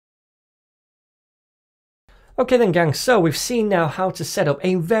Okay then gang, so we've seen now how to set up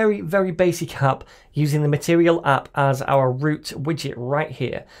a very basic app using the material app as our root widget right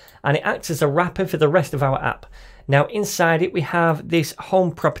here. And it acts as a wrapper for the rest of our app. Now inside it we have this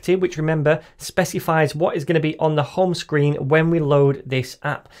home property, which remember specifies what is going to be on the home screen when we load this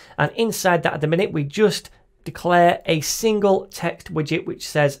app. And inside that at the minute we just declare a single text widget which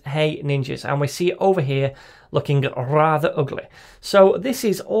says hey ninjas, and we see it over here looking rather ugly. So this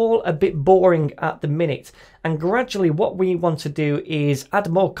is all a bit boring at the minute, and gradually what we want to do is add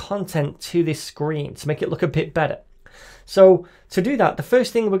more content to this screen to make it look a bit better. So to do that, the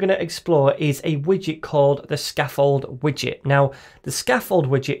first thing we're going to explore is a widget called the Scaffold widget. Now the Scaffold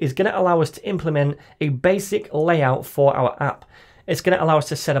widget is going to allow us to implement a basic layout for our app. It's going to allow us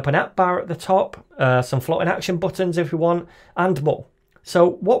to set up an app bar at the top, some floating action buttons if we want, and more. So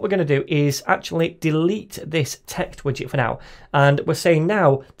what we're going to do is actually delete this text widget for now. And we're saying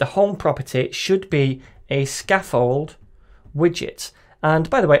now the home property should be a Scaffold widget. And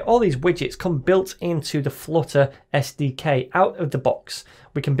by the way, all these widgets come built into the Flutter SDK out of the box.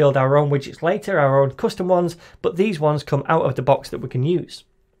 We can build our own widgets later, our own custom ones, but these ones come out of the box that we can use.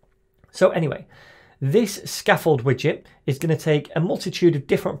 So anyway, this Scaffold widget is going to take a multitude of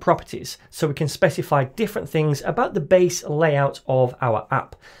different properties so we can specify different things about the base layout of our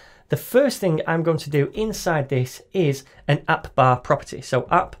app. The first thing I'm going to do inside this is an AppBar property. So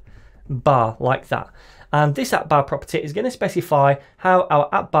AppBar like that. And this AppBar property is going to specify how our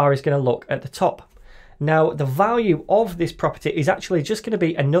AppBar is going to look at the top. Now the value of this property is actually just going to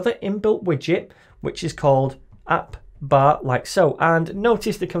be another inbuilt widget which is called AppBar like so. And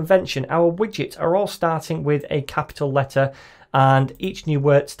notice the convention, our widgets are all starting with a capital letter and each new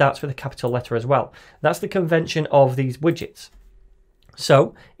word starts with a capital letter as well. That's the convention of these widgets.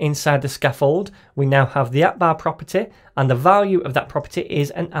 So inside the scaffold we now have the AppBar property, and the value of that property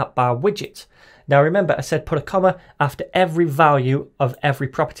is an AppBar widget. Now remember I said put a comma after every value of every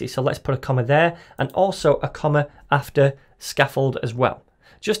property, so let's put a comma there and also a comma after scaffold as well,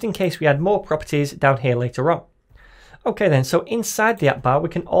 just in case we add more properties down here later on. Okay then, so inside the AppBar we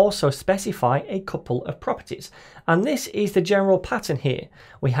can also specify a couple of properties, and this is the general pattern here.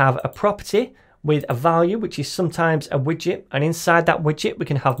 We have a property with a value which is sometimes a widget, and inside that widget we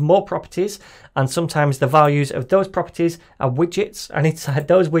can have more properties, and sometimes the values of those properties are widgets, and inside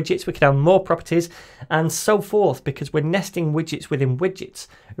those widgets we can have more properties, and so forth, because we're nesting widgets within widgets.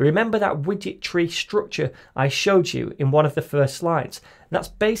 Remember that widget tree structure I showed you in one of the first slides? That's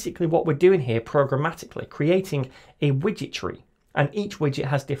basically what we're doing here programmatically, creating a widget tree, and each widget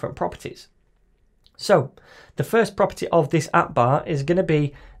has different properties. So the first property of this AppBar is going to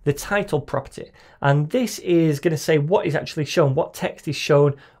be the title property, and this is going to say what is actually shown, what text is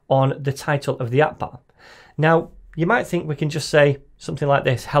shown on the title of the AppBar. Now you might think we can just say something like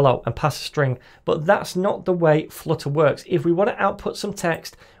this, hello, and pass a string, but that's not the way Flutter works. If we want to output some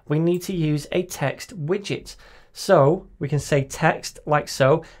text we need to use a text widget. So we can say text like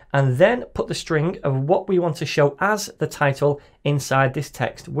so, and then put the string of what we want to show as the title inside this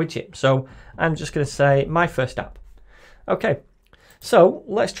text widget. So I'm just going to say my first app. Okay, so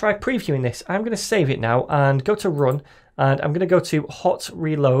let's try previewing this. I'm going to save it now and go to run, and I'm going to go to hot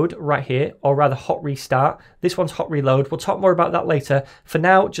reload right here, or rather hot restart. This one's hot reload. We'll talk more about that later. For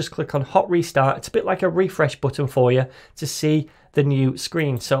now, just click on hot restart. It's a bit like a refresh button for you to see the new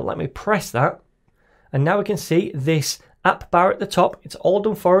screen. So let me press that. And now we can see this AppBar at the top. It's all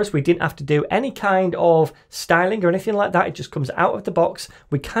done for us. We didn't have to do any kind of styling or anything like that. It just comes out of the box.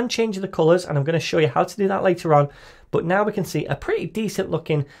 We can change the colors, and I'm going to show you how to do that later on. But now we can see a pretty decent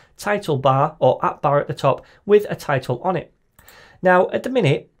looking title bar or AppBar at the top with a title on it. Now at the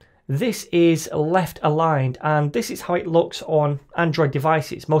minute this is left aligned, and this is how it looks on Android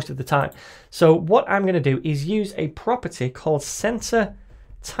devices most of the time. So what I'm going to do is use a property called center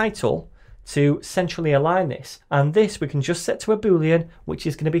title to centrally align this, and this we can just set to a boolean which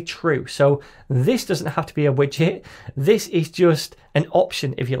is going to be true. So this doesn't have to be a widget, this is just an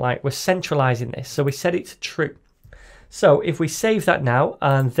option if you like. We're centralizing this, so we set it to true. So if we save that now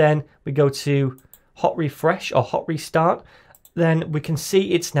and then we go to hot refresh or hot restart, then we can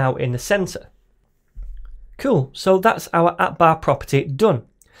see it's now in the center. Cool, so that's our AppBar property done.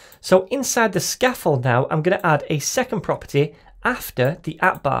 So inside the scaffold now I'm going to add a second property after the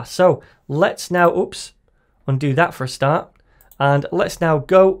AppBar. So let's now, undo that for a start, and let's now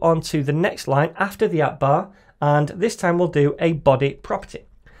go on to the next line after the AppBar, and this time we'll do a body property.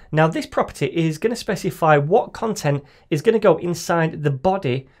 Now this property is going to specify what content is going to go inside the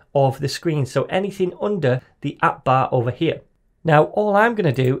body of the screen, so anything under the AppBar over here. Now all I'm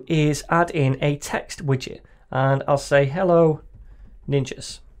going to do is add in a text widget, and I'll say hello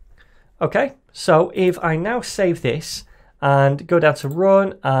ninjas. Okay, so if I now save this and go down to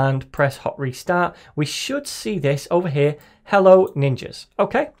run and press hot restart, we should see this over here, hello ninjas.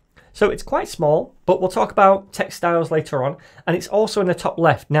 Okay, so it's quite small, but we'll talk about text styles later on, and it's also in the top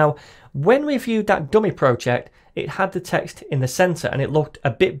left. Now, when we viewed that dummy project, it had the text in the center and it looked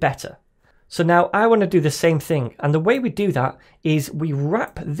a bit better. So now I want to do the same thing, and the way we do that is we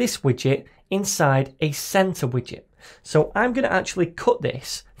wrap this widget inside a center widget. So I'm going to actually cut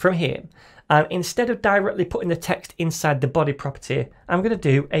this from here, and instead of directly putting the text inside the body property, I'm going to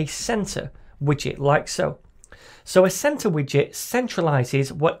do a center widget like so. So a center widget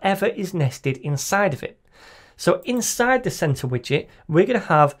centralizes whatever is nested inside of it. So inside the center widget, we're going to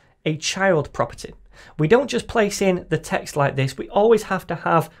have a child property. We don't just place in the text like this, we always have to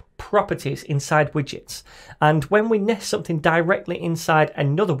have properties inside widgets. And when we nest something directly inside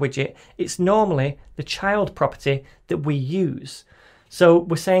another widget, it's normally the child property that we use. So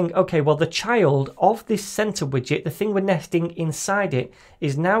we're saying, okay, well, the child of this center widget, the thing we're nesting inside it,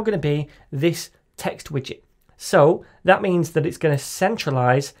 is now going to be this text widget. So that means that it's going to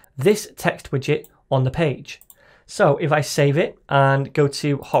centralize this text widget on the page. So if I save it and go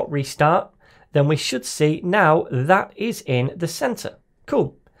to hot restart, then we should see now that is in the center.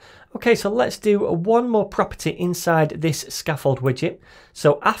 Cool. Okay, so let's do one more property inside this scaffold widget.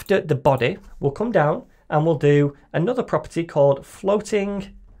 So after the body, we'll come down and we'll do another property called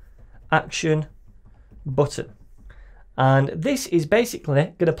floating action button. And this is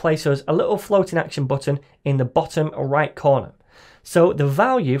basically going to place us a little floating action button in the bottom right corner. So the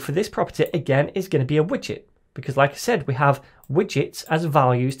value for this property, again, is going to be a widget. Because like I said, we have widgets as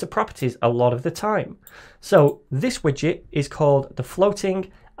values to properties a lot of the time. So this widget is called the floating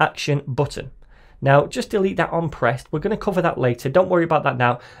action button. Now just delete that on pressed. We're going to cover that later. Don't worry about that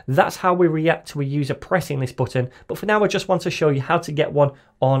now. That's how we react to a user pressing this button. But for now, I just want to show you how to get one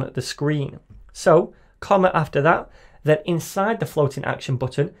on the screen. So comma after that, then inside the floating action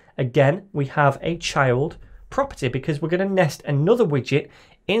button, again, we have a child property because we're going to nest another widget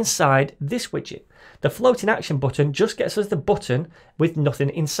inside this widget. The floating action button just gets us the button with nothing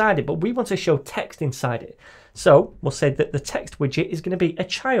inside it, but we want to show text inside it. So we'll say that the text widget is going to be a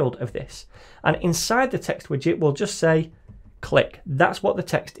child of this. And inside the text widget, we'll just say click. That's what the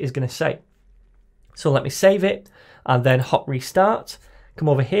text is going to say. So let me save it and then hot restart. Come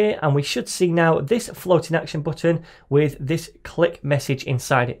over here and we should see now this floating action button with this click message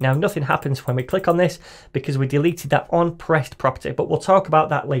inside it. Now nothing happens when we click on this because we deleted that on pressed property, but we'll talk about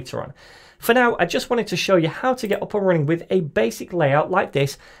that later on. For now, I just wanted to show you how to get up and running with a basic layout like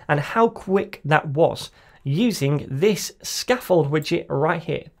this and how quick that was using this scaffold widget right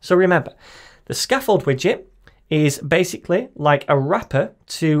here. So remember, the scaffold widget is basically like a wrapper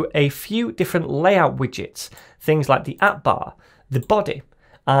to a few different layout widgets, things like the AppBar, the body,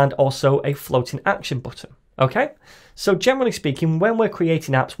 and also a floating action button. Okay, so generally speaking, when we're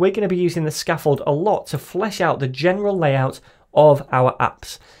creating apps, we're going to be using the scaffold a lot to flesh out the general layout of our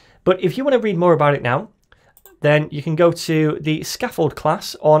apps. But if you want to read more about it now, then you can go to the scaffold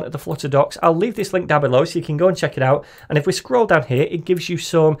class on the Flutter docs. I'll leave this link down below so you can go and check it out. And if we scroll down here, it gives you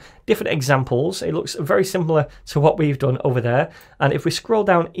some different examples. It looks very similar to what we've done over there. And if we scroll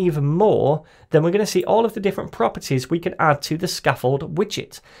down even more, then we're going to see all of the different properties we can add to the scaffold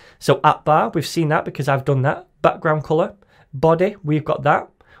widget. So AppBar, we've seen that because I've done that. Background color, body, we've got that.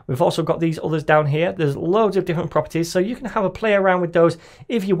 We've also got these others down here. There's loads of different properties, so you can have a play around with those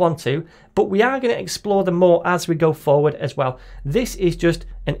if you want to, but we are going to explore them more as we go forward as well. This is just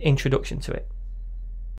an introduction to it.